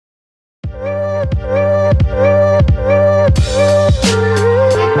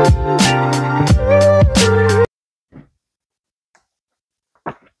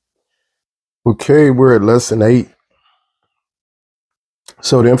Okay, we're at lesson 8.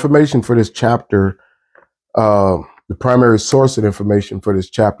 So the information for this chapter, the primary source of information for this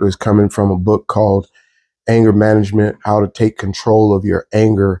chapter is coming from a book called Anger Management: How to Take Control of Your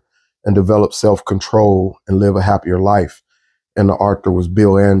Anger and Develop Self-Control and Live a Happier Life. And the author was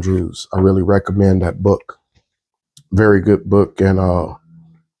Bill Andrews. I really recommend that book. Very good book, and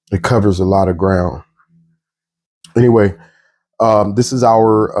it covers a lot of ground. Anyway, this is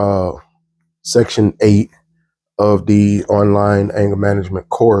our section 8 of the online anger management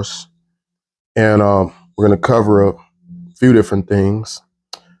course. And we're going to cover a few different things.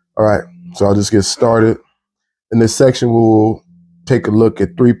 All right, so I'll just get started. In this section, we'll take a look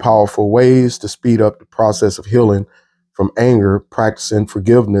at 3 powerful ways to speed up the process of healing from anger: practicing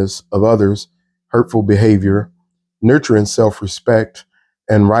forgiveness of others, hurtful behavior, nurturing self-respect,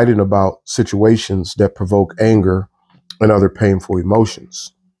 and writing about situations that provoke anger and other painful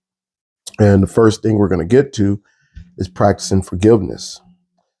emotions. And the first thing we're going to get to is practicing forgiveness.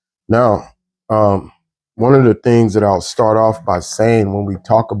 Now, one of the things that I'll start off by saying when we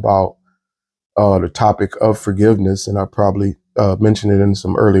talk about the topic of forgiveness, and I probably mentioned it in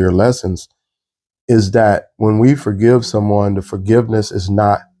some earlier lessons, is that when we forgive someone, the forgiveness is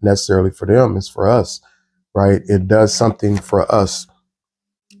not necessarily for them, it's for us, right? It does something for us,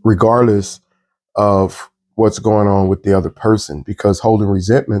 regardless of what's going on with the other person, because holding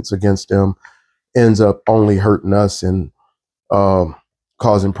resentments against them ends up only hurting us and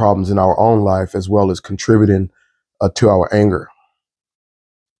causing problems in our own life, as well as contributing to our anger.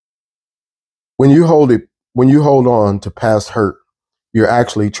 When you hold on to past hurt, you're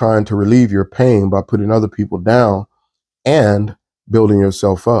actually trying to relieve your pain by putting other people down and building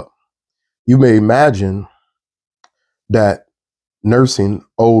yourself up. You may imagine that nursing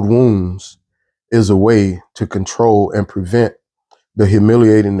old wounds is a way to control and prevent the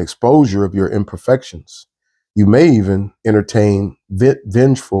humiliating exposure of your imperfections. You may even entertain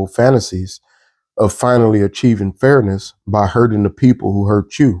vengeful fantasies of finally achieving fairness by hurting the people who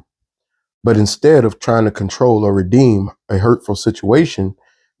hurt you. But instead of trying to control or redeem a hurtful situation,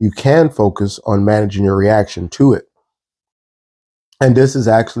 you can focus on managing your reaction to it. And this is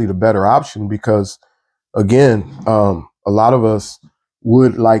actually the better option because, again, a lot of us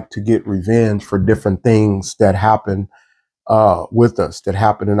would like to get revenge for different things that happen with us, that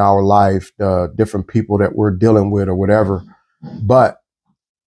happen in our life, different people that we're dealing with or whatever. But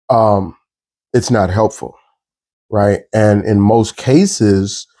it's not helpful, right? And in most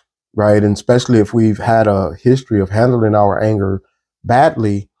cases, right, and especially if we've had a history of handling our anger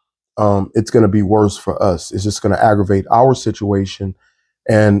badly, it's going to be worse for us. It's just going to aggravate our situation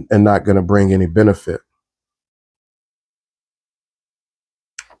and not going to bring any benefit.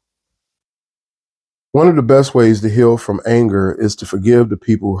 One of the best ways to heal from anger is to forgive the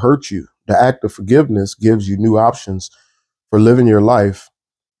people who hurt you. The act of forgiveness gives you new options for living your life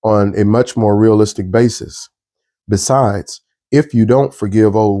on a much more realistic basis. Besides, if you don't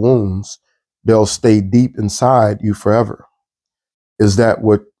forgive old wounds, they'll stay deep inside you forever. Is that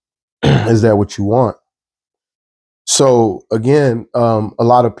what you want? So again, a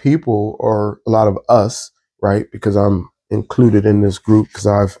lot of people, or a lot of us, right? Because I'm included in this group because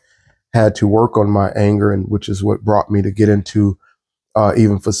I've had to work on my anger, and which is what brought me to get into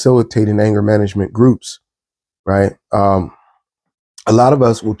even facilitating anger management groups, right? A lot of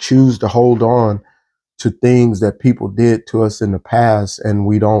us will choose to hold on to things that people did to us in the past, and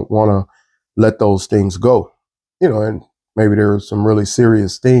we don't want to let those things go, and maybe there are some really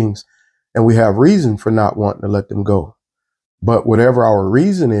serious things and we have reason for not wanting to let them go. But whatever our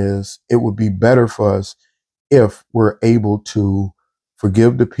reason is, it would be better for us if we're able to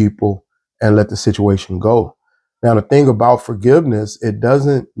forgive the people and let the situation go. Now, the thing about forgiveness, it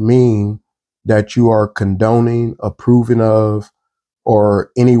doesn't mean that you are condoning, approving of,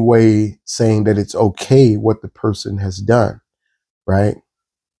 or any way saying that it's okay what the person has done, right?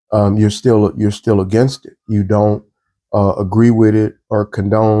 You're still against it. You don't agree with it or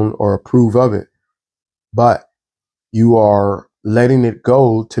condone or approve of it, but you are letting it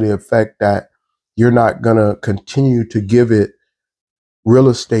go to the effect that you're not going to continue to give it real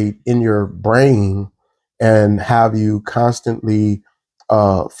estate in your brain and have you constantly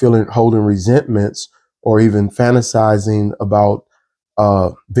holding resentments or even fantasizing about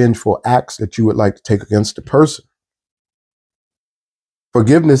vengeful acts that you would like to take against the person.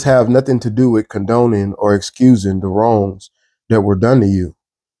 Forgiveness have nothing to do with condoning or excusing the wrongs that were done to you.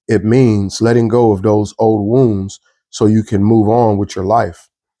 It means letting go of those old wounds so you can move on with your life.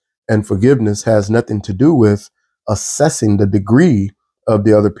 And forgiveness has nothing to do with assessing the degree of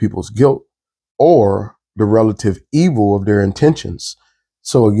the other people's guilt or the relative evil of their intentions.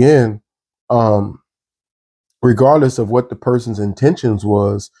 So again, um, regardless of what the person's intentions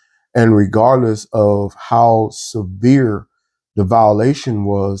was, and regardless of how severe the violation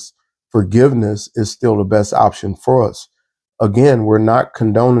was, forgiveness is still the best option for us. Again, we're not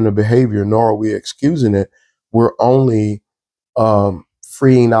condoning the behavior, nor are we excusing it. We're only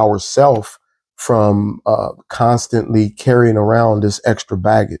freeing ourselves from constantly carrying around this extra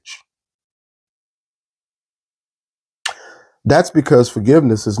baggage. That's because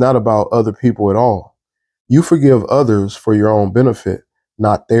forgiveness is not about other people at all. You forgive others for your own benefit,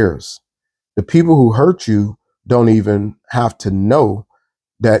 not theirs. The people who hurt you don't even have to know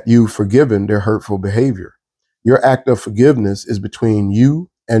that you've forgiven their hurtful behavior. Your act of forgiveness is between you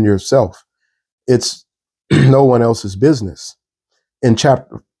and yourself. It's no one else's business. In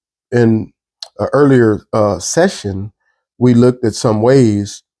an earlier session, we looked at some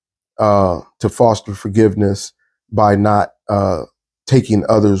ways to foster forgiveness by not taking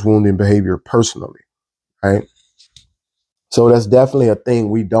others' wounding behavior personally, right? So that's definitely a thing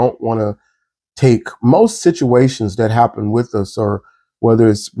we don't want to take. Most situations that happen with us, or whether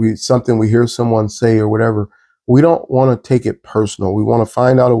it's something we hear someone say or whatever, we don't want to take it personal. We want to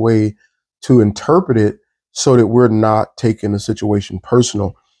find out a way to interpret it so that we're not taking the situation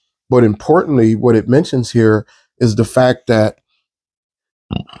personal. But importantly, what it mentions here is the fact that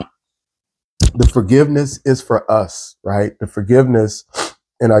the forgiveness is for us, right? The forgiveness,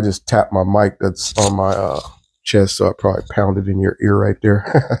 and I just tapped my mic that's on my chest, so I probably pounded in your ear right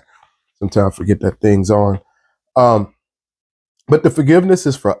there. Sometimes I forget that thing's on. But the forgiveness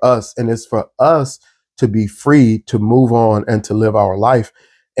is for us, and it's for us to be free to move on and to live our life.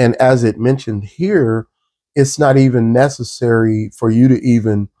 And as it mentioned here, it's not even necessary for you to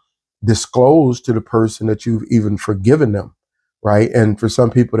even disclose to the person that you've even forgiven them, right? And for some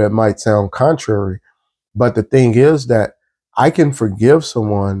people that might sound contrary, but the thing is that I can forgive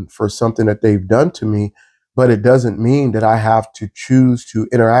someone for something that they've done to me, but it doesn't mean that I have to choose to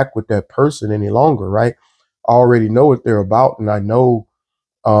interact with that person any longer, right? I already know what they're about, and I know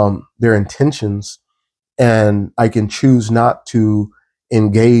their intentions, and I can choose not to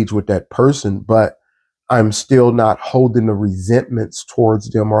engage with that person, but I'm still not holding the resentments towards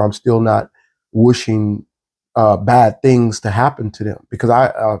them, or I'm still not wishing bad things to happen to them, because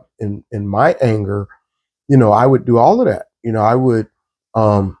in my anger, I would do all of that. I would,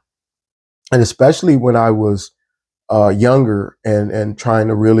 and especially when I was younger and trying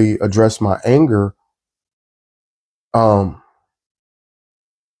to really address my anger, um,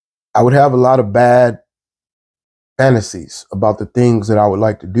 I would have a lot of bad fantasies about the things that I would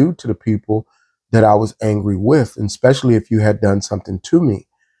like to do to the people that I was angry with, and especially if you had done something to me,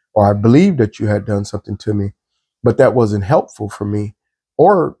 or I believed that you had done something to me, but that wasn't helpful for me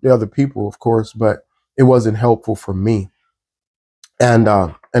or the other people, of course, but it wasn't helpful for me. And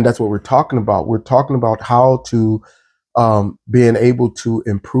that's what we're talking about. We're talking about how to being able to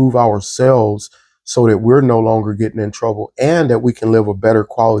improve ourselves so that we're no longer getting in trouble and that we can live a better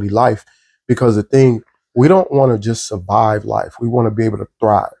quality life. Because we don't want to just survive life. We want to be able to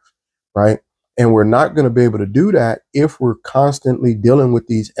thrive, right? And we're not going to be able to do that if we're constantly dealing with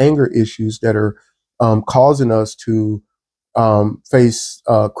these anger issues that are causing us to face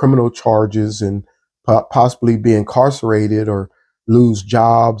criminal charges and possibly be incarcerated or lose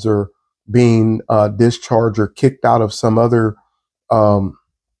jobs or being discharged or kicked out of some other um,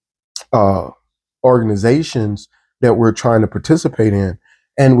 uh, organizations that we're trying to participate in.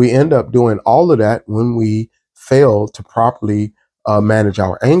 And we end up doing all of that when we fail to properly manage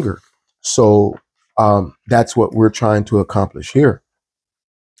our anger. So that's what we're trying to accomplish here,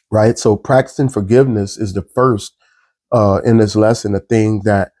 right? So practicing forgiveness is the first in this lesson, a thing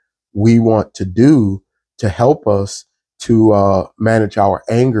that we want to do to help us to manage our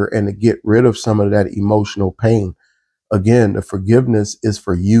anger and to get rid of some of that emotional pain. Again, the forgiveness is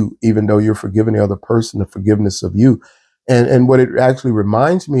for you, even though you're forgiving the other person, the forgiveness of you. And what it actually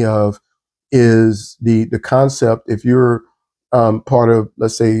reminds me of is the concept. If you're part of,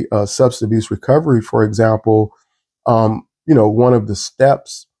 let's say, substance abuse recovery, for example, one of the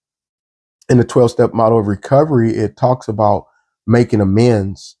steps in the 12-step model of recovery, it talks about making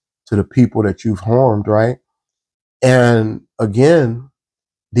amends to the people that you've harmed, right? And again,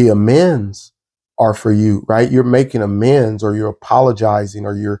 the amends are for you, right? You're making amends, or you're apologizing,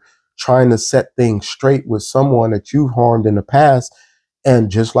 or you're trying to set things straight with someone that you've harmed in the past.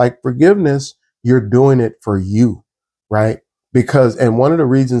 And just like forgiveness, you're doing it for you, right? And one of the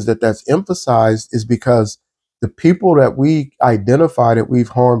reasons that that's emphasized is because the people that we identify that we've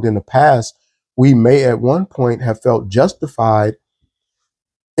harmed in the past, we may at one point have felt justified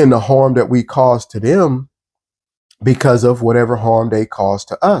in the harm that we caused to them, because of whatever harm they cause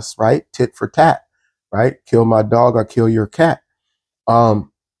to us, right? Tit for tat, right? Kill my dog, I kill your cat.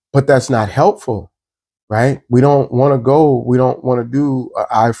 But that's not helpful, right? We don't want to we don't want to do an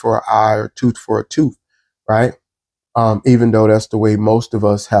eye for an eye or tooth for a tooth, right? Even though that's the way most of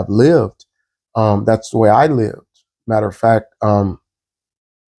us have lived. That's the way I lived. Matter of fact,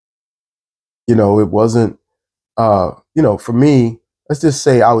 it wasn't, for me, let's just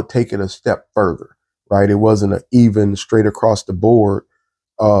say I would take it a step further, right? It wasn't an even straight across the board,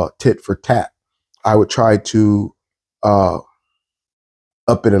 tit for tat. I would try to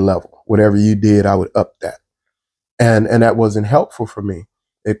up it a level. Whatever you did, I would up that. And that wasn't helpful for me.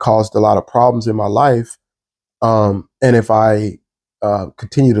 It caused a lot of problems in my life. And if I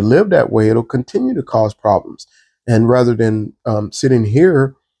continue to live that way, it'll continue to cause problems. And rather than sitting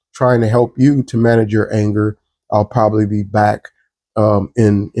here trying to help you to manage your anger, I'll probably be back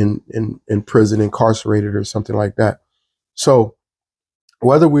in prison, incarcerated, or something like that. So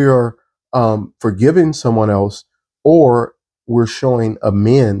whether we are forgiving someone else or we're showing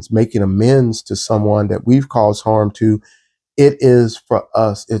amends, making amends to someone that we've caused harm to, it is for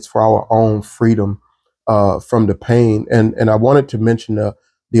us. It's for our own freedom from the pain. And I wanted to mention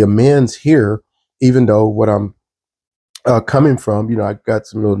the amends here, even though what I'm coming from, I got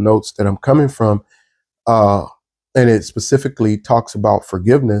some little notes that I'm coming from, and it specifically talks about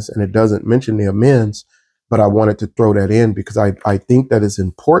forgiveness and it doesn't mention the amends, but I wanted to throw that in because I think that is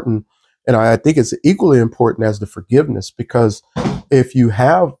important. And I think it's equally important as the forgiveness, because if you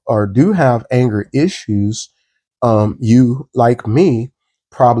have or do have anger issues, you, like me,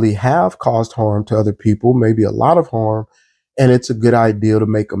 probably have caused harm to other people, maybe a lot of harm. And it's a good idea to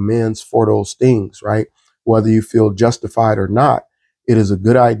make amends for those things, right? Whether you feel justified or not, it is a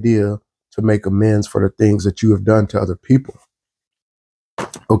good idea to make amends for the things that you have done to other people.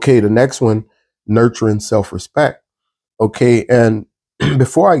 Okay, the next one, nurturing self-respect. Okay, and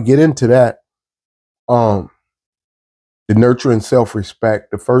before I get into that, the nurturing self-respect,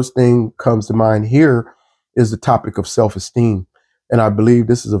 the first thing comes to mind here is the topic of self-esteem. And I believe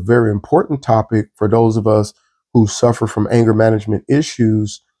this is a very important topic for those of us who suffer from anger management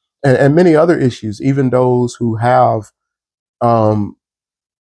issues and many other issues, even those who have, um,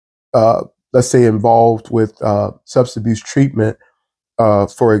 let's say, involved with substance abuse treatment,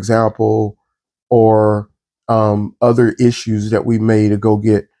 for example, or other issues that we may to go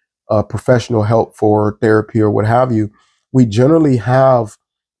get professional help for therapy or what have you. We generally have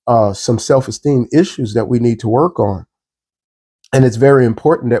some self-esteem issues that we need to work on. And it's very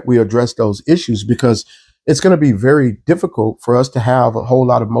important that we address those issues, because it's going to be very difficult for us to have a whole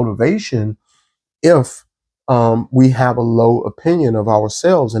lot of motivation if we have a low opinion of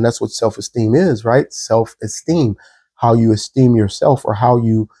ourselves. And that's what self-esteem is, right? Self-esteem, how you esteem yourself or how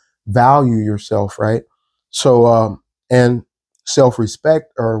you value yourself, right? So, and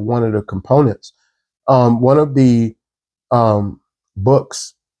self-respect are one of the components. One of the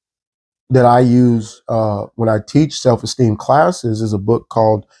books that I use when I teach self-esteem classes is a book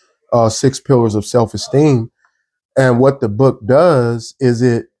called Six Pillars of Self-Esteem. And what the book does is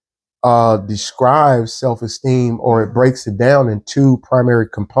it describes self-esteem, or it breaks it down in two primary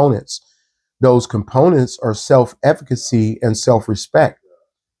components. Those components are self-efficacy and self-respect.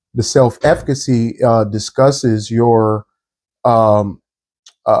 The self-efficacy discusses your um,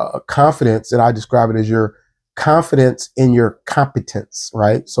 confidence, and I describe it as your confidence in your competence,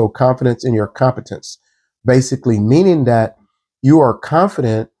 right? So confidence in your competence, basically meaning that you are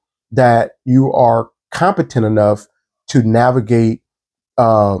confident that you are competent enough to navigate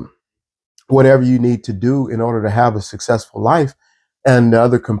um, whatever you need to do in order to have a successful life. And the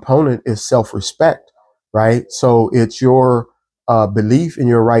other component is self-respect, right? So it's your belief in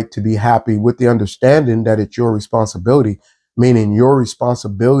your right to be happy, with the understanding that it's your responsibility, meaning your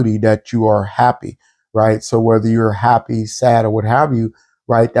responsibility that you are happy, right? So whether you're happy, sad, or what have you,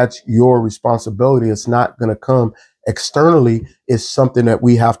 right? That's your responsibility. It's not going to come externally. It's something that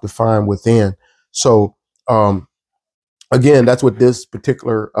we have to find within. So, again, that's what this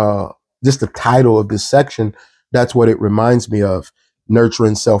particular, just the title of this section, that's what it reminds me of,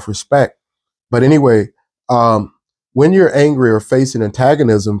 nurturing self-respect. But anyway, when you're angry or facing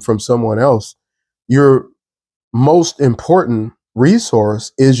antagonism from someone else, your most important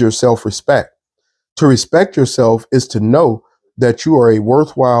resource is your self-respect. To respect yourself is to know that you are a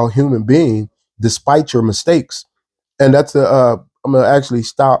worthwhile human being despite your mistakes. And that's I'm gonna actually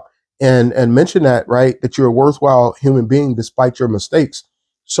stop and mention that, right? That you're a worthwhile human being despite your mistakes.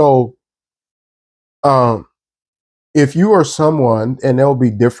 So um, if you are someone, and there'll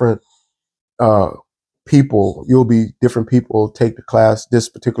be different uh, people, you'll be different people take the class, this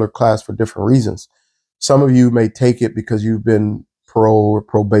particular class, for different reasons. Some of you may take it because you've been parole or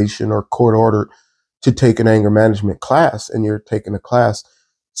probation or court ordered to take an anger management class, and you're taking a class.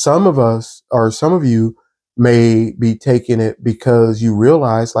 Some of us, or some of you, may be taking it because you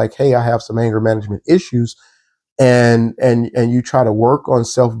realize, like, hey, I have some anger management issues, and you try to work on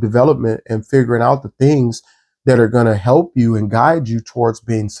self-development and figuring out the things that are going to help you and guide you towards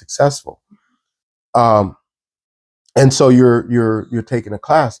being successful. And so you're taking a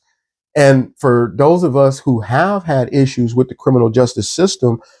class. And for those of us who have had issues with the criminal justice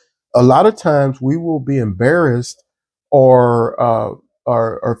system, a lot of times we will be embarrassed or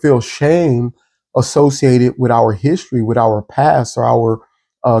feel shame associated with our history, with our past, or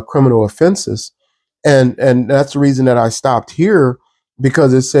our criminal offenses. And that's the reason that I stopped here,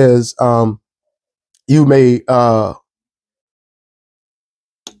 because it says you may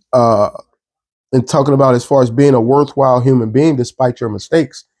and talking about as far as being a worthwhile human being despite your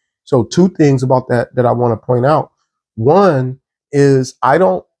mistakes. So two things about that I want to point out. One is I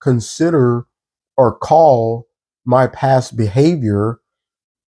don't consider or call my past behavior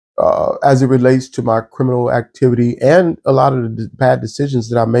as it relates to my criminal activity and a lot of the bad decisions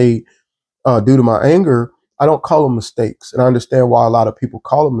that I made due to my anger. I don't call them mistakes. And I understand why a lot of people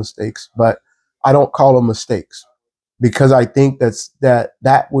call them mistakes, but I don't call them mistakes, because I think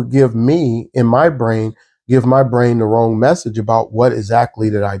that would give me, in my brain, give my brain the wrong message about what exactly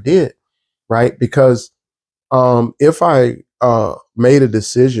that I did, right? Because if I made a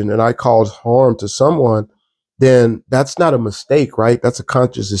decision and I caused harm to someone, then that's not a mistake, right? That's a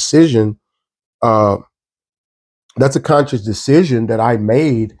conscious decision. Uh, that's a conscious decision that I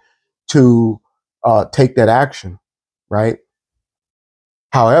made to take that action, right?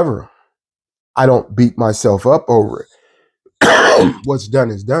 However, I don't beat myself up over it. What's done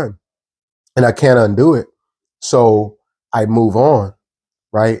is done, and I can't undo it. So I move on,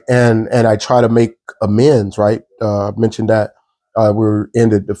 right? And I try to make amends, right? I mentioned that we're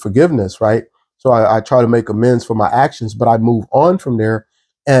ended the forgiveness, right? So I try to make amends for my actions, but I move on from there,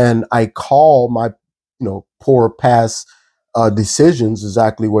 and I call my, poor past decisions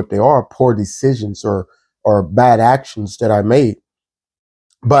exactly what they are: poor decisions or bad actions that I made.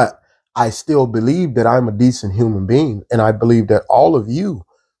 But I still believe that I'm a decent human being. And I believe that all of you,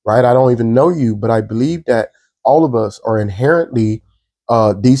 right? I don't even know you, but I believe that all of us are inherently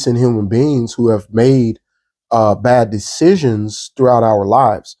decent human beings who have made bad decisions throughout our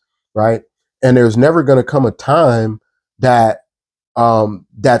lives, right? And there's never going to come a time that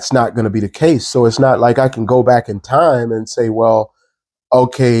that's not going to be the case. So it's not like I can go back in time and say, well,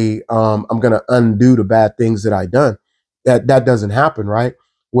 okay, I'm going to undo the bad things that I done. That doesn't happen, right?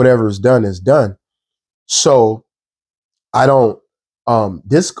 Whatever is done is done. So I don't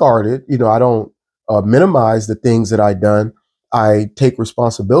discard it. I don't minimize the things that I done. I take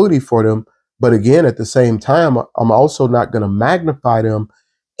responsibility for them. But again, at the same time, I'm also not going to magnify them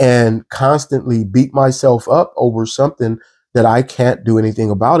and constantly beat myself up over something that I can't do anything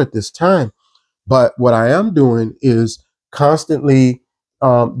about at this time. But what I am doing is constantly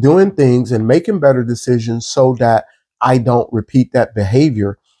doing things and making better decisions so that I don't repeat that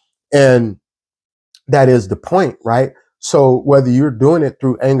behavior. And that is the point, right? So whether you're doing it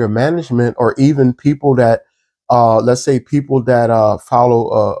through anger management, or even people that, let's say people that follow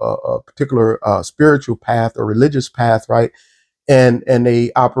a particular spiritual path or religious path, right? And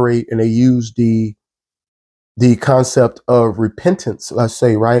they operate and they use the concept of repentance, let's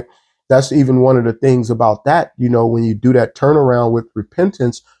say, right? That's even one of the things about that, when you do that turnaround with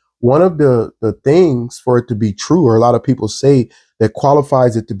repentance, one of the things for it to be true, or a lot of people say that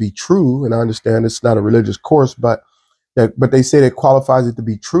qualifies it to be true, and I understand it's not a religious course, but they say that qualifies it to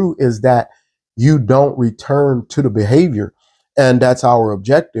be true is that you don't return to the behavior. And that's our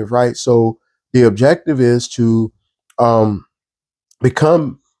objective, right? So the objective is to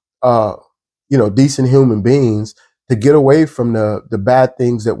become decent human beings, to get away from the bad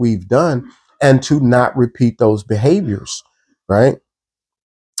things that we've done and to not repeat those behaviors, right?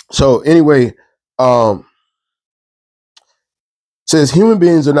 So anyway, says human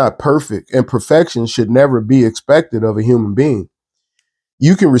beings are not perfect, and perfection should never be expected of a human being.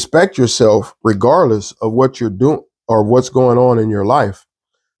 You can respect yourself regardless of what you're doing or what's going on in your life.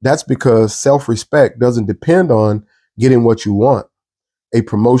 That's because self-respect doesn't depend on getting what you want: a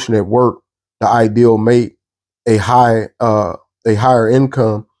promotion at work, the ideal mate, a higher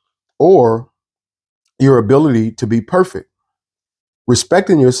income, or your ability to be perfect.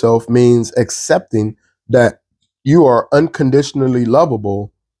 Respecting yourself means accepting that you are unconditionally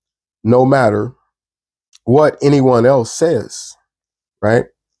lovable no matter what anyone else says, right?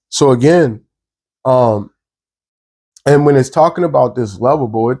 So again, um, And when it's talking about this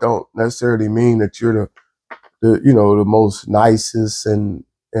lovable, it don't necessarily mean that you're the most nicest and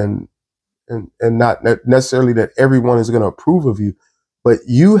not necessarily that everyone is going to approve of you, but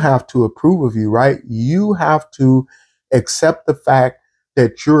you have to approve of you, right? You have to accept the fact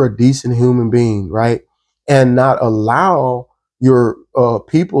that you're a decent human being, right? And not allow your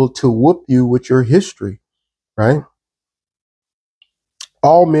people to whoop you with your history, right?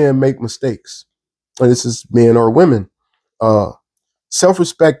 All men make mistakes, and this is men or women. Uh,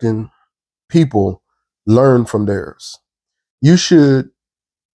 Self-respecting people learn from theirs. You should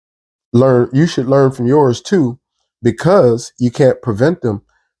learn from yours too, because you can't prevent them.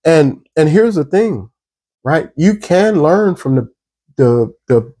 And here's the thing, right? You can learn from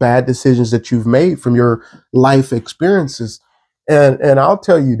the bad decisions that you've made from your life experiences. And I'll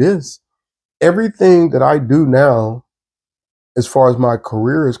tell you this, everything that I do now, as far as my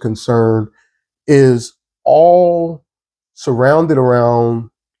career is concerned, is all surrounded around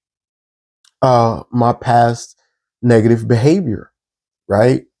my past negative behavior,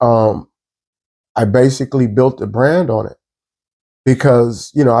 right? I basically built a brand on it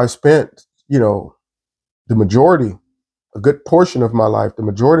because, I spent, the majority, a good portion of my life, the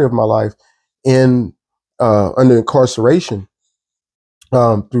majority of my life in under incarceration,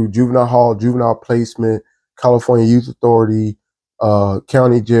 through juvenile hall, juvenile placement, California Youth Authority,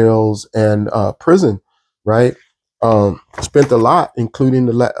 county jails, and prison, right? Spent a lot, including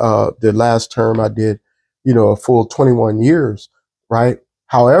the last term I did, a full 21 years, right?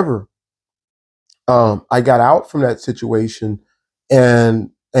 However, I got out from that situation,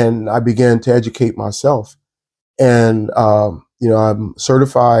 and I began to educate myself. And I'm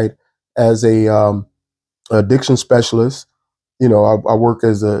certified as a addiction specialist. I work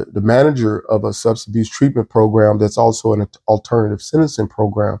as the manager of a substance abuse treatment program that's also an alternative sentencing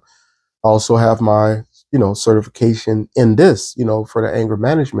program. I also have my certification in this, for the anger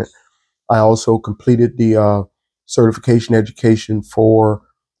management. I also completed the certification education for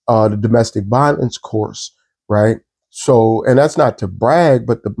the domestic violence course, right? So, and that's not to brag,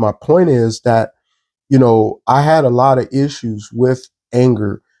 but my point is that, I had a lot of issues with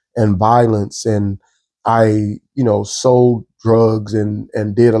anger and violence, and I, sold drugs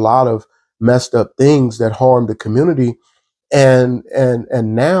and did a lot of messed up things that harmed the community. And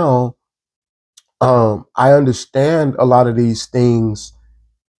now I understand a lot of these things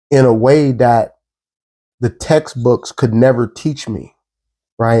in a way that the textbooks could never teach me,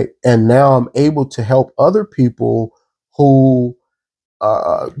 right? And now I'm able to help other people who,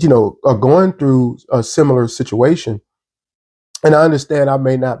 are going through a similar situation. And I understand I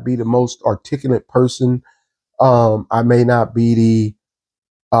may not be the most articulate person. I may not be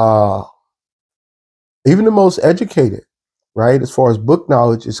uh, even the most educated, right, as far as book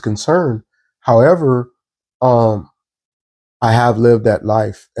knowledge is concerned. However, um, I have lived that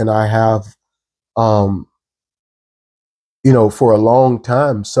life, and I have, um, for a long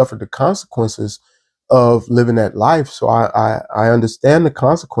time suffered the consequences of living that life. So I understand the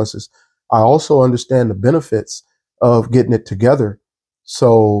consequences. I also understand the benefits of getting it together.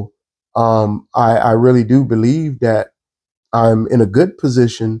 So I really do believe that I'm in a good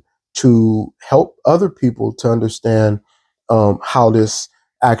position to help other people to understand how this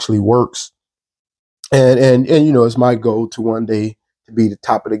actually works. And it's my goal to one day to be the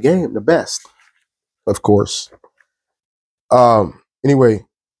top of the game, the best, of course. Anyway,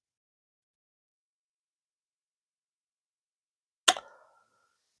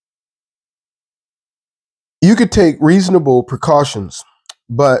 you could take reasonable precautions,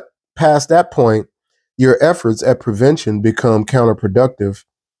 but past that point, your efforts at prevention become counterproductive.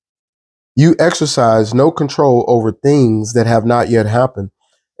 You exercise no control over things that have not yet happened,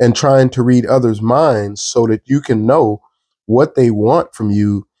 and trying to read others' minds so that you can know what they want from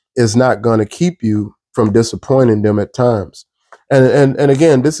you is not going to keep you from disappointing them at times. And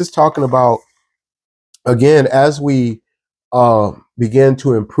again, this is talking about, again, as we begin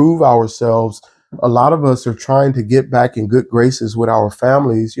to improve ourselves, a lot of us are trying to get back in good graces with our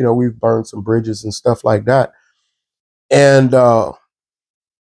families. We've burned some bridges and stuff like that. And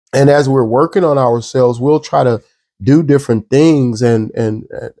as we're working on ourselves, we'll try to do different things and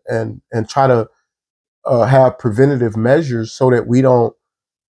try to have preventative measures so that we don't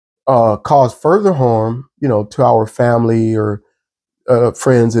cause further harm, to our family or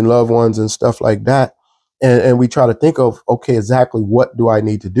friends and loved ones and stuff like that. And we try to think of, okay, exactly what do I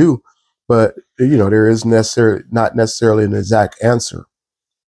need to do? But, there is not necessarily an exact answer.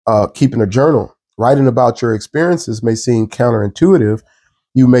 Keeping a journal, writing about your experiences may seem counterintuitive.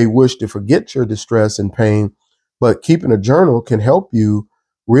 You may wish to forget your distress and pain, but keeping a journal can help you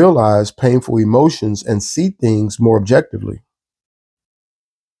realize painful emotions and see things more objectively.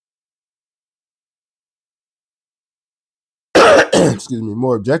 Excuse me,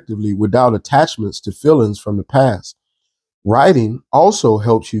 more objectively without attachments to feelings from the past. Writing also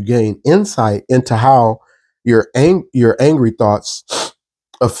helps you gain insight into how your angry thoughts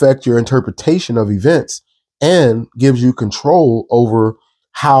affect your interpretation of events and gives you control over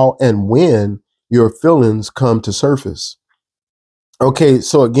how and when your feelings come to surface. Okay,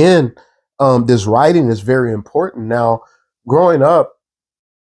 so again, this writing is very important. Now, growing up,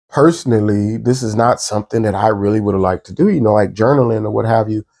 personally, this is not something that I really would have liked to do, like journaling or what have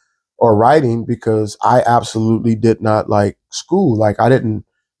you, or writing, because I absolutely did not like school. Like I didn't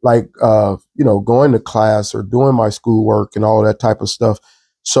like going to class or doing my schoolwork and all that type of stuff.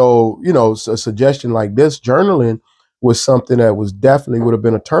 So, a suggestion like this, journaling, was something that was definitely would have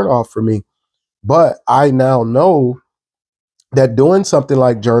been a turnoff for me. But I now know that doing something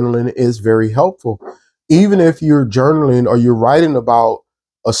like journaling is very helpful. Even if you're journaling or you're writing about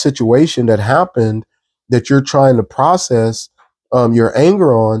a situation that happened that you're trying to process your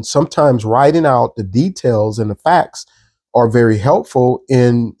anger on, sometimes writing out the details and the facts are very helpful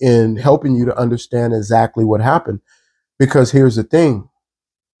in helping you to understand exactly what happened. Because here's the thing,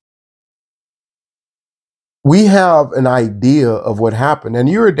 we have an idea of what happened, and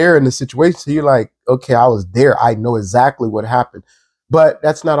you were there in the situation, so you're like, okay, I was there, I know exactly what happened. But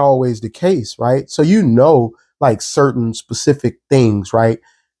that's not always the case, right? So like certain specific things, right?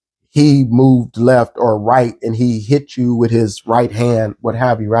 He moved left or right and he hit you with his right hand, what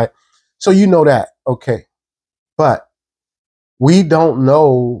have you, right? So you know that, okay. But we don't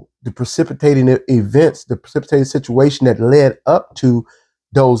know the precipitating events, the precipitating situation that led up to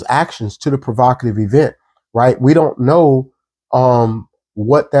those actions, to the provocative event, right? We don't know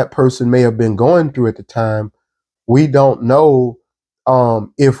what that person may have been going through at the time. We don't know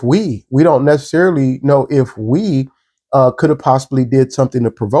if we don't necessarily know if we could have possibly did something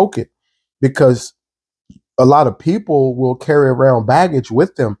to provoke it, because a lot of people will carry around baggage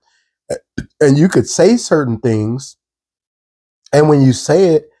with them, and you could say certain things, and when you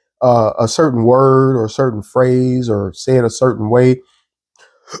say it, a certain word or a certain phrase, or say it a certain way,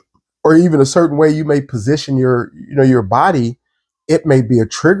 or even a certain way you may position your body, it may be a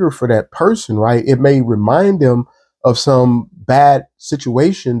trigger for that person, right? It may remind them of some bad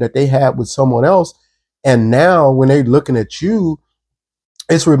situation that they had with someone else, and now when they're looking at you,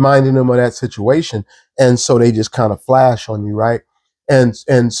 it's reminding them of that situation, and so they just kind of flash on you, right? And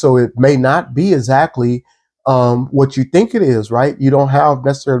so it may not be exactly what you think it is, right? You don't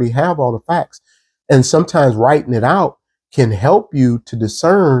necessarily have all the facts, and sometimes writing it out can help you to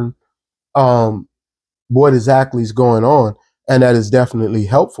discern um, what exactly is going on, and that is definitely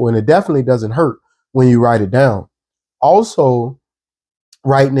helpful, and it definitely doesn't hurt when you write it down. Also,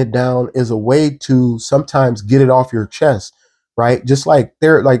 writing it down is a way to sometimes get it off your chest, right? Just like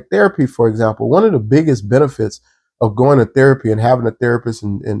therapy, for example. One of the biggest benefits of going to therapy and having a therapist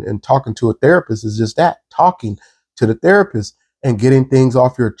and talking to a therapist is just that, talking to the therapist and getting things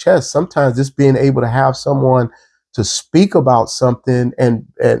off your chest. Sometimes just being able to have someone to speak about something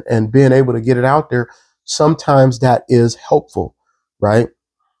and being able to get it out there, sometimes that is helpful, right?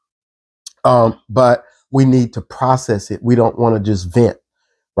 But we need to process it. We don't want to just vent,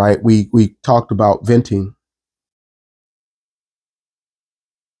 right? We talked about venting.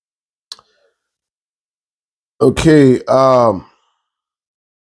 Okay.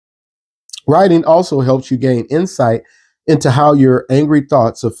 Writing also helps you gain insight into how your angry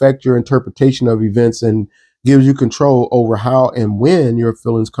thoughts affect your interpretation of events and gives you control over how and when your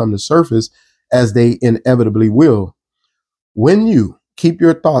feelings come to surface, as they inevitably will. When you keep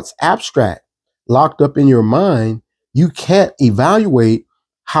your thoughts abstract, locked up in your mind, you can't evaluate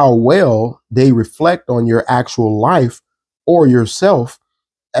how well they reflect on your actual life or yourself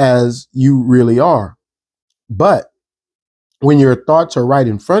as you really are. But when your thoughts are right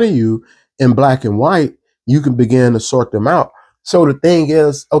in front of you in black and white, you can begin to sort them out. So the thing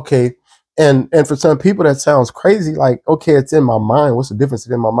is, okay, and for some people that sounds crazy, like, okay, it's in my mind. What's the difference?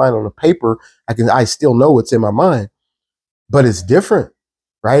 It's in my mind on the paper. I still know what's in my mind, but it's different,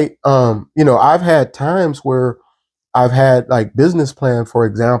 right? I've had times where I've had like business plan, for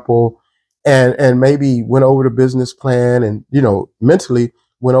example, and maybe went over the business plan and mentally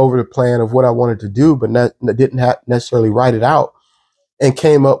went over the plan of what I wanted to do, but didn't necessarily write it out, and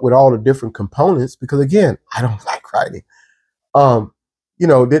came up with all the different components, because again, I don't like writing. Um,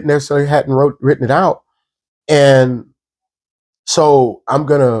 didn't necessarily hadn't written it out, and so I'm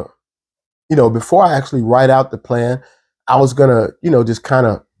gonna, before I actually write out the plan, I was gonna, just kind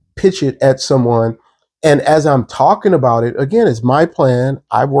of pitch it at someone And as I'm talking about it, again, it's my plan.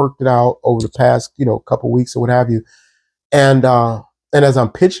 I worked it out over the past, couple weeks or what have you. And as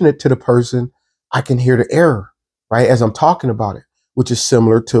I'm pitching it to the person, I can hear the error, right? As I'm talking about it, which is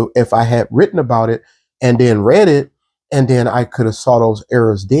similar to if I had written about it and then read it, and then I could have saw those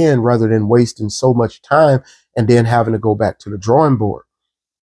errors then rather than wasting so much time and then having to go back to the drawing board,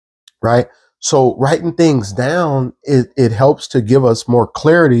 right? So writing things down, it helps to give us more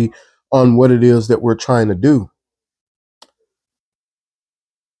clarity on what it is that we're trying to do.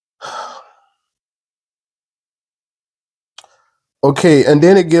 Okay, and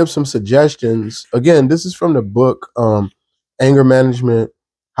then it gives some suggestions. Again, this is from the book Anger Management: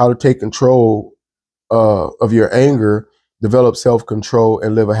 How to Take Control of Your Anger, Develop Self-Control,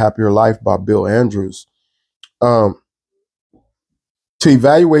 and Live a Happier Life by Bill Andrews. Um, to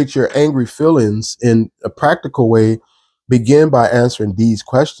evaluate your angry feelings in a practical way, begin by answering these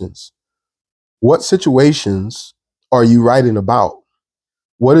questions. What situations are you writing about?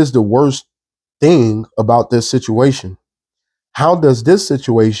 What is the worst thing about this situation? How does this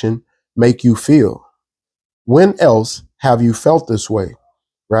situation make you feel? When else have you felt this way?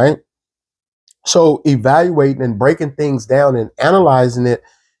 Right? So evaluating and breaking things down and analyzing it,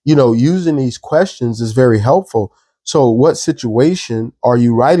 using these questions is very helpful. So what situation are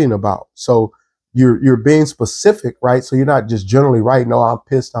you writing about? So you're being specific, right? So you're not just generally writing, oh, I'm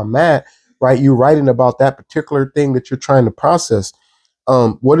pissed, I'm mad, right? You're writing about that particular thing that you're trying to process.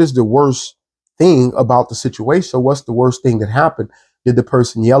 What is the worst thing about the situation? So what's the worst thing that happened? Did the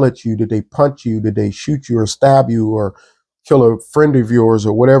person yell at you? Did they punch you? Did they shoot you or stab you or kill a friend of yours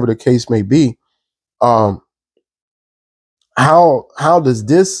or whatever the case may be? Um, how does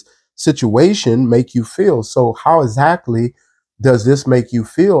this situation make you feel? So how exactly does this make you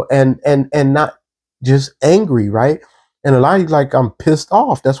feel? And not just angry, right? And a lot of you like, I'm pissed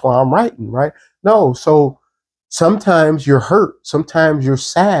off, that's why I'm writing, right? No, so sometimes you're hurt, sometimes you're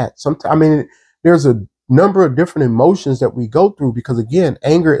sad, sometimes, I mean, there's a number of different emotions that we go through because again,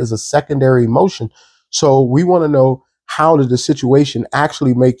 anger is a secondary emotion. So we want to know, how did the situation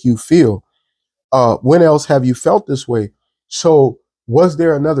actually make you feel? When else have you felt this way? So was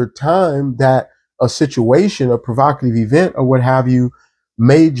there another time that a situation, a provocative event or what have you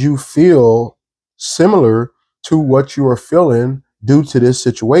made you feel similar to what you are feeling due to this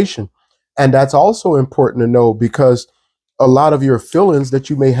situation? And that's also important to know because a lot of your feelings that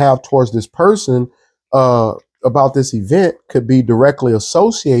you may have towards this person uh, about this event could be directly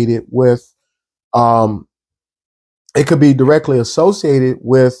associated with, um, it could be directly associated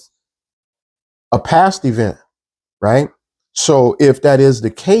with a past event, right? So if that is the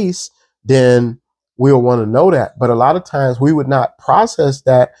case, then we'll want to know that. But a lot of times we would not process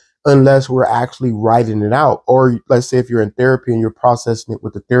that unless we're actually writing it out. Or let's say if you're in therapy and you're processing it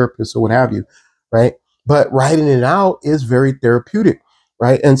with a therapist or what have you, right? But writing it out is very therapeutic,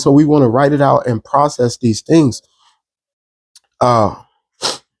 right? And so we want to write it out and process these things. After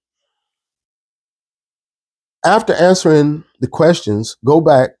answering the questions, go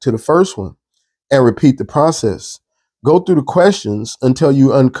back to the first one and repeat the process. Go through the questions until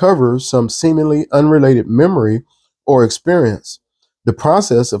you uncover some seemingly unrelated memory or experience. The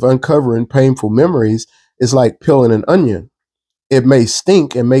process of uncovering painful memories is like peeling an onion. It may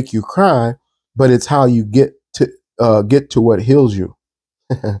stink and make you cry, but it's how you get to what heals you.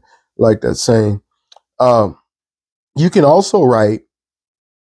 Like that saying. Um, you can also write,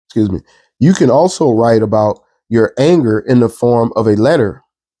 excuse me, you can also write about your anger in the form of a letter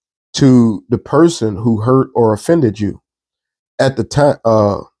to the person who hurt or offended you. At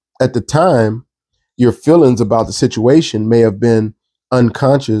the time, your feelings about the situation may have been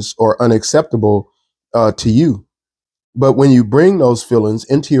unconscious or unacceptable to you. But when you bring those feelings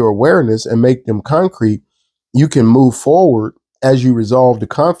into your awareness and make them concrete, you can move forward as you resolve the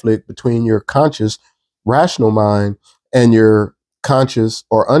conflict between your conscious, rational mind and your conscious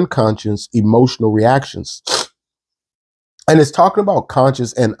or unconscious emotional reactions. And it's talking about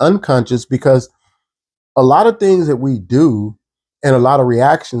conscious and unconscious because a lot of things that we do and a lot of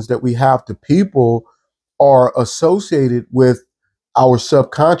reactions that we have to people are associated with our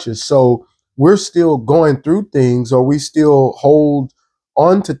subconscious. So we're still going through things or we still hold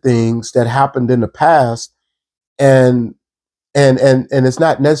on to things that happened in the past and and it's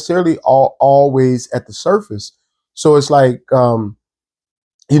not necessarily always at the surface. So it's like you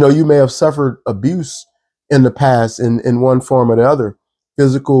may have suffered abuse in the past in one form or the other,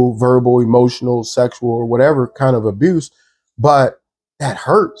 physical, verbal, emotional, sexual, or whatever kind of abuse, but that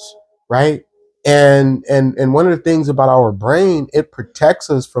hurts, right? And one of the things about our brain, it protects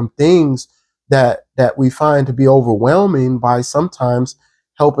us from things that we find to be overwhelming by sometimes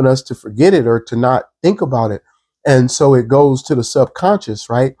helping us to forget it or to not think about it. And so it goes to the subconscious,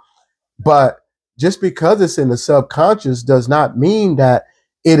 right? But just because it's in the subconscious does not mean that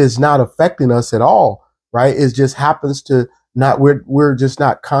it is not affecting us at all, right? It just happens to not, we're just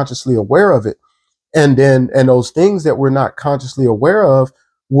not consciously aware of it. And those things that we're not consciously aware of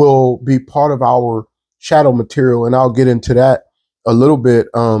will be part of our shadow material. And I'll get into that a little bit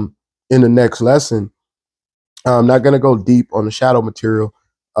in the next lesson. I'm not going to go deep on the shadow material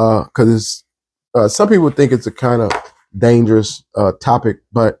because it's some people think it's a kind of dangerous topic,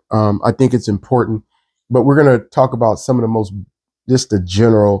 but I think it's important. But we're going to talk about some of the most, just the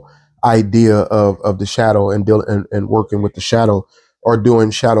general idea of the shadow and working with the shadow or doing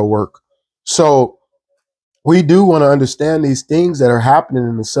shadow work. So we do want to understand these things that are happening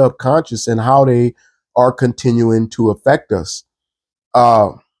in the subconscious and how they are continuing to affect us. Uh,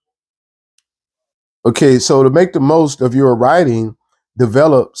 okay, so to make the most of your writing,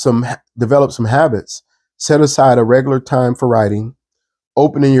 develop some habits. Set aside a regular time for writing.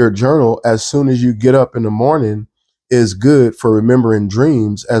 Opening your journal as soon as you get up in the morning is good for remembering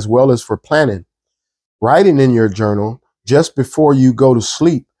dreams as well as for planning. Writing in your journal just before you go to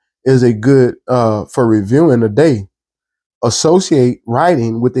sleep is a good for reviewing the day. Associate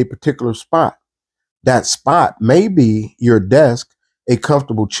writing with a particular spot. That spot may be your desk, a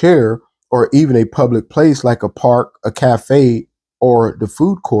comfortable chair, or even a public place like a park, a cafe, or the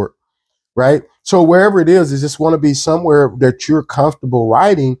food court, right? So wherever it is, just want to be somewhere that you're comfortable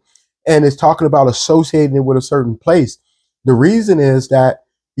writing, and it's talking about associating it with a certain place. The reason is that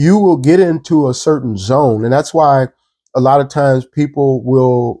you will get into a certain zone, and that's why a lot of times people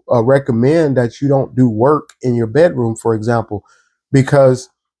will recommend that you don't do work in your bedroom, for example, because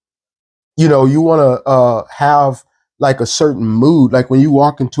you want to have like a certain mood. Like when you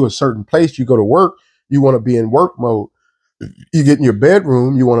walk into a certain place, you go to work, you want to be in work mode. You get in your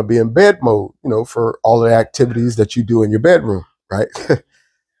bedroom, you want to be in bed mode, for all the activities that you do in your bedroom, right?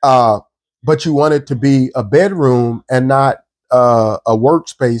 But you want it to be a bedroom and not a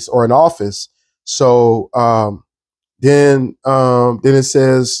workspace or an office. So then it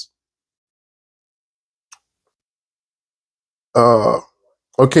says,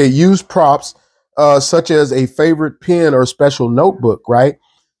 okay, use props such as a favorite pen or special notebook, right?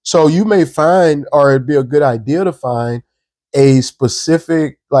 So you may find, or it'd be a good idea to find a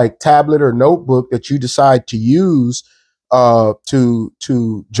specific like tablet or notebook that you decide to use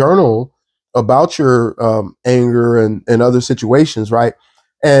to journal about your anger and other situations, right?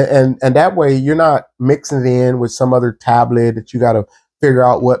 And that way you're not mixing it in with some other tablet that you got to figure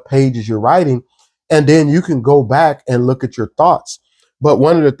out what pages you're writing, and then you can go back and look at your thoughts. But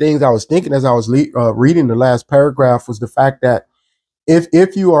one of the things I was thinking as I was reading the last paragraph was the fact that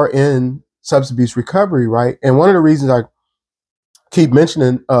if you are in substance abuse recovery, right, and one of the reasons I keep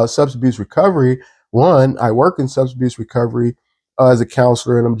mentioning substance abuse recovery. One, I work in substance abuse recovery as a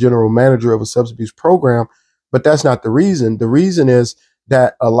counselor, and I'm general manager of a substance abuse program. But that's not the reason. The reason is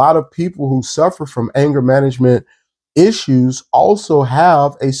that a lot of people who suffer from anger management issues also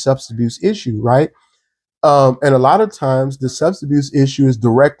have a substance abuse issue, right? And a lot of times the substance abuse issue is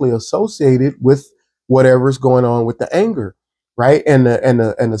directly associated with whatever's going on with the anger, right? And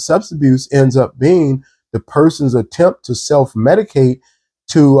the substance abuse ends up being the person's attempt to self-medicate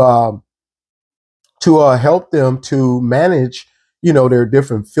to help them to manage, their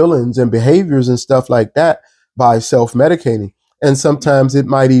different feelings and behaviors and stuff like that by self-medicating. And sometimes it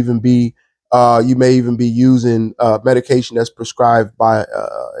might even be you may even be using medication that's prescribed by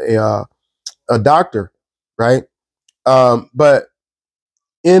a doctor, right? But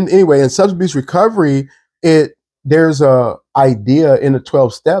in substance abuse recovery, there's a idea in the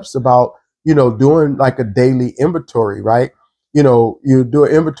 12 steps about, doing like a daily inventory, right? You do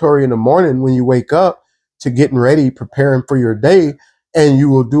an inventory in the morning when you wake up to getting ready, preparing for your day, and you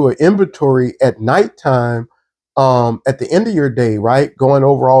will do an inventory at nighttime at the end of your day, right? Going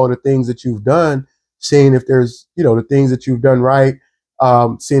over all of the things that you've done, seeing if there's, the things that you've done right,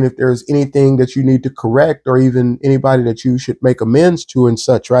 seeing if there's anything that you need to correct or even anybody that you should make amends to and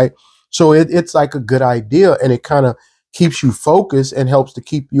such, right? So it's like a good idea, and it kind of keeps you focused and helps to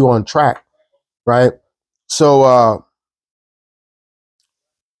keep you on track, right? So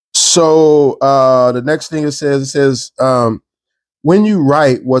the next thing it says, when you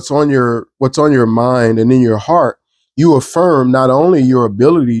write what's on your mind and in your heart, you affirm not only your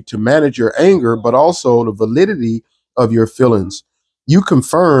ability to manage your anger, but also the validity of your feelings. You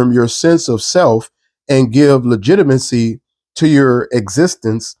confirm your sense of self and give legitimacy to your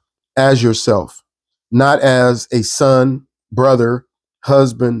existence as yourself, not as a son, brother,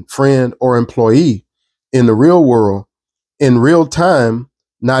 husband, friend, or employee. In the real world, in real time,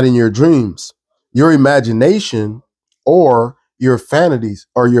 not in your dreams, your imagination, or your fantasies.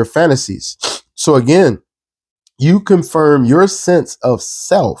 So again, you confirm your sense of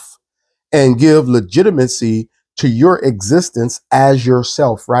self and give legitimacy to your existence as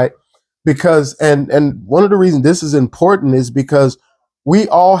yourself, right? Because and one of the reasons this is important is because we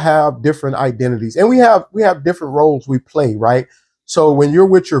all have different identities and we have different roles we play, right? So when you're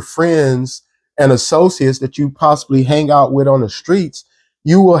with your friends and associates that you possibly hang out with on the streets,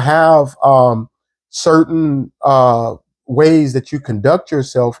 you will have certain ways that you conduct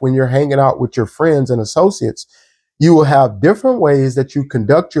yourself when you're hanging out with your friends and associates. You will have different ways that you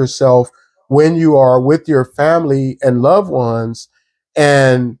conduct yourself when you are with your family and loved ones,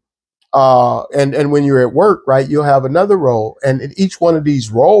 and and when you're at work, right, you'll have another role. And in each one of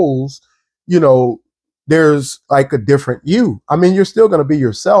these roles, you know, there's like a different you. I mean, you're still going to be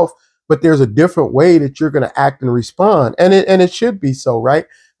yourself, but there's a different way that you're going to act and respond. And it should be so, right?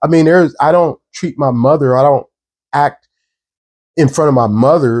 I mean, I don't treat my mother, I don't act in front of my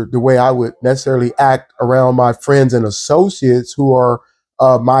mother the way I would necessarily act around my friends and associates who are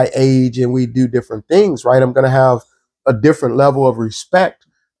my age and we do different things, right? I'm going to have a different level of respect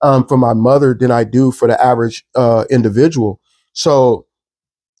for my mother than I do for the average individual. So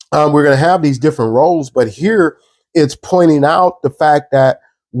we're going to have these different roles, but here it's pointing out the fact that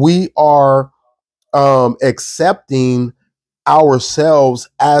we are accepting ourselves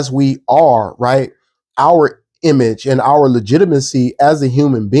as we are, right? Our image and our legitimacy as a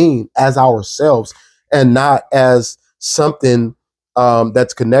human being, as ourselves, and not as something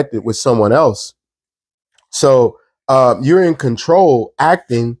that's connected with someone else. So you're in control,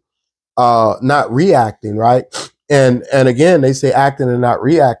 acting, not reacting, right? And again, they say acting and not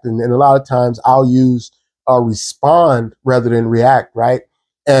reacting, and a lot of times I'll use respond rather than react, right?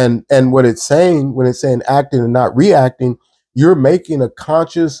 And what it's saying when it's saying acting and not reacting, you're making a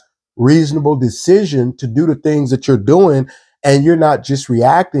conscious, reasonable decision to do the things that you're doing, and you're not just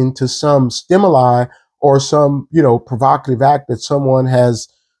reacting to some stimuli or some provocative act that someone has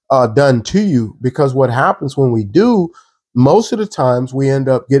done to you. Because what happens when we do, most of the times we end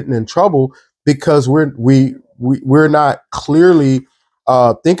up getting in trouble because we're not clearly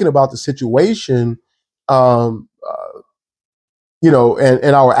thinking about the situation, and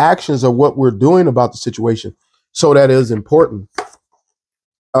our actions are what we're doing about the situation. So that is important.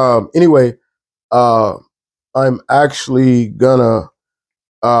 Anyway, I'm actually gonna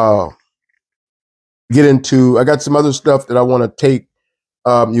get into. I got some other stuff that I want to take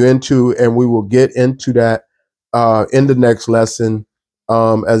you into, and we will get into that in the next lesson,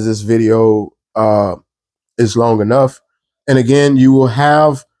 as this video is long enough. And again, you will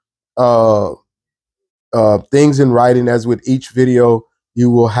have uh, things in writing. As with each video,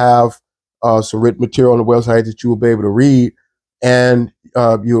 you will have some written material on the website that you will be able to read, and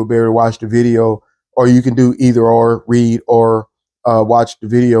you will be able to watch the video, or you can do either or, read or watch the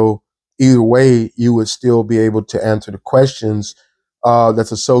video. Either way, you would still be able to answer the questions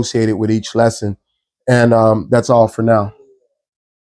that's associated with each lesson. And that's all for now.